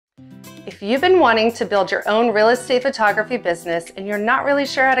If you've been wanting to build your own real estate photography business and you're not really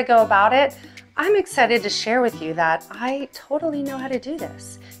sure how to go about it, I'm excited to share with you that I totally know how to do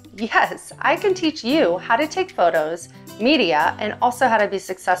this. Yes, I can teach you how to take photos, media, and also how to be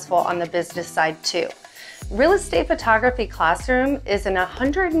successful on the business side too. Real Estate Photography Classroom is an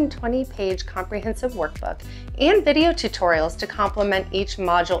 120-page comprehensive workbook and video tutorials to complement each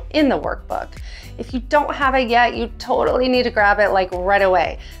module in the workbook. If you don't have it yet, you totally need to grab it like right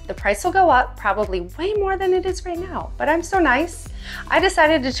away. The price will go up, probably way more than it is right now, but I'm so nice. I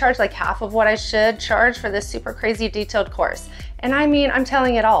decided to charge like half of what I should charge for this super crazy detailed course. And I mean, I'm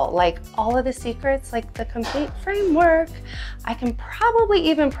telling it all, like all of the secrets, like the complete framework. I can probably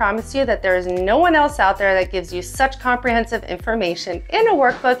even promise you that there is no one else out there that gives you such comprehensive information in a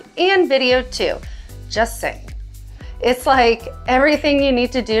workbook and video too. Just saying. It's like everything you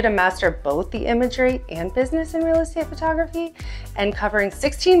need to do to master both the imagery and business in real estate photography, and covering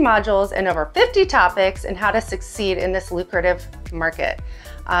 16 modules and over 50 topics and how to succeed in this lucrative market.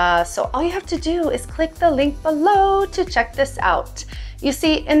 So all you have to do is click the link below to check this out. You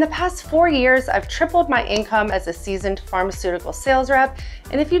see, in the past 4 years, I've tripled my income as a seasoned pharmaceutical sales rep.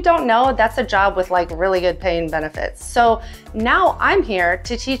 And if you don't know, that's a job with like really good paying benefits. So now I'm here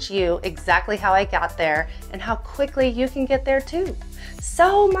to teach you exactly how I got there and how quickly you can get there too.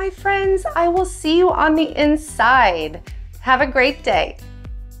 So my friends, I will see you on the inside. Have a great day.